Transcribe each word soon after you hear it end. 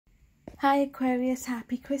Hi Aquarius,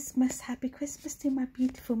 happy Christmas to my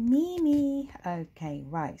beautiful Mimi. Okay,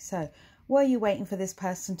 right, so were you waiting for this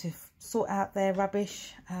person to sort out their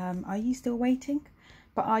rubbish? Are you still waiting?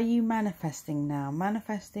 But are you manifesting now?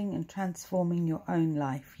 Manifesting and transforming your own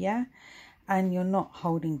life, yeah? And you're not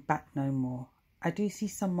holding back no more. I do see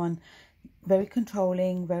someone very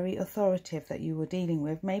controlling, very authoritative that you were dealing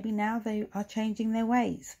with. Maybe now they are changing their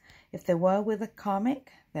ways. If they were with a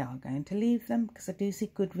karmic, they are going to leave them, because I do see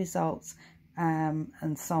good results. And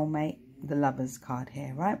soulmate, the Lovers card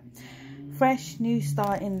here, right? Fresh new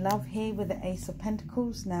start in love here with the Ace of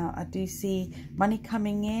Pentacles. Now I do see money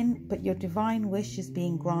coming in, but your divine wish is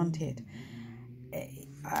being granted.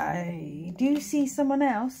 I do see someone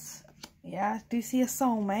else. Yeah, I do see a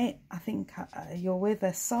soulmate. I think you're with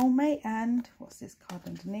a soulmate. And what's this card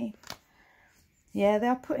underneath? Yeah, they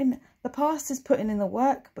are putting, the past is putting in the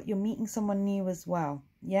work, but you're meeting someone new as well.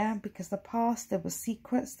 Yeah, because the past, there were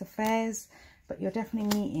secrets, affairs, but you're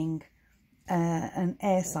definitely meeting an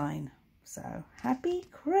air sign. So happy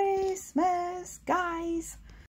Christmas, guys.